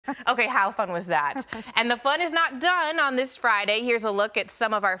Okay, how fun was that? And the fun is not done on this Friday. Here's a look at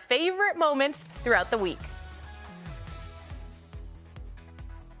some of our favorite moments throughout the week.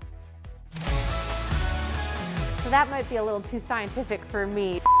 So that might be a little too scientific for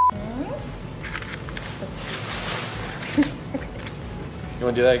me. You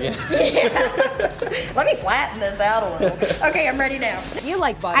want to do that again? Yeah. Let me flatten this out a little. Okay, I'm ready now. You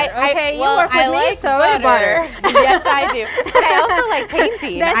like butter, okay? You work with me, so is butter. Yes, I do. But I also like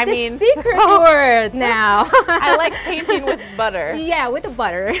painting. That's the secret word now. I like painting with butter. Yeah, with the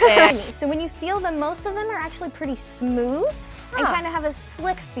butter. So when you feel them, most of them are actually pretty smooth and kind of have a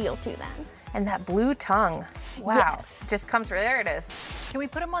slick feel to them. And that blue tongue. Wow. Yes. Just comes right there. It is. Can we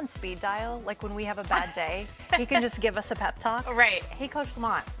put him on speed dial? Like when we have a bad day, he can just give us a pep talk. Right. Hey, Coach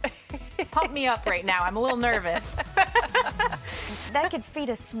Lamont, pump me up right now. I'm a little nervous. That could feed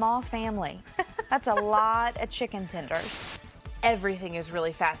a small family. That's a lot of chicken tenders. Everything is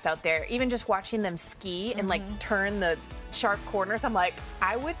really fast out there. Even just watching them ski and like turn the sharp corners, I'm like,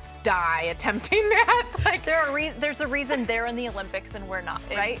 I would die attempting that. Like, There's a reason they're in the Olympics and we're not,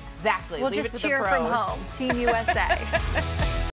 right? Exactly. We'll Leave just it to the cheer from pros. home. Team USA.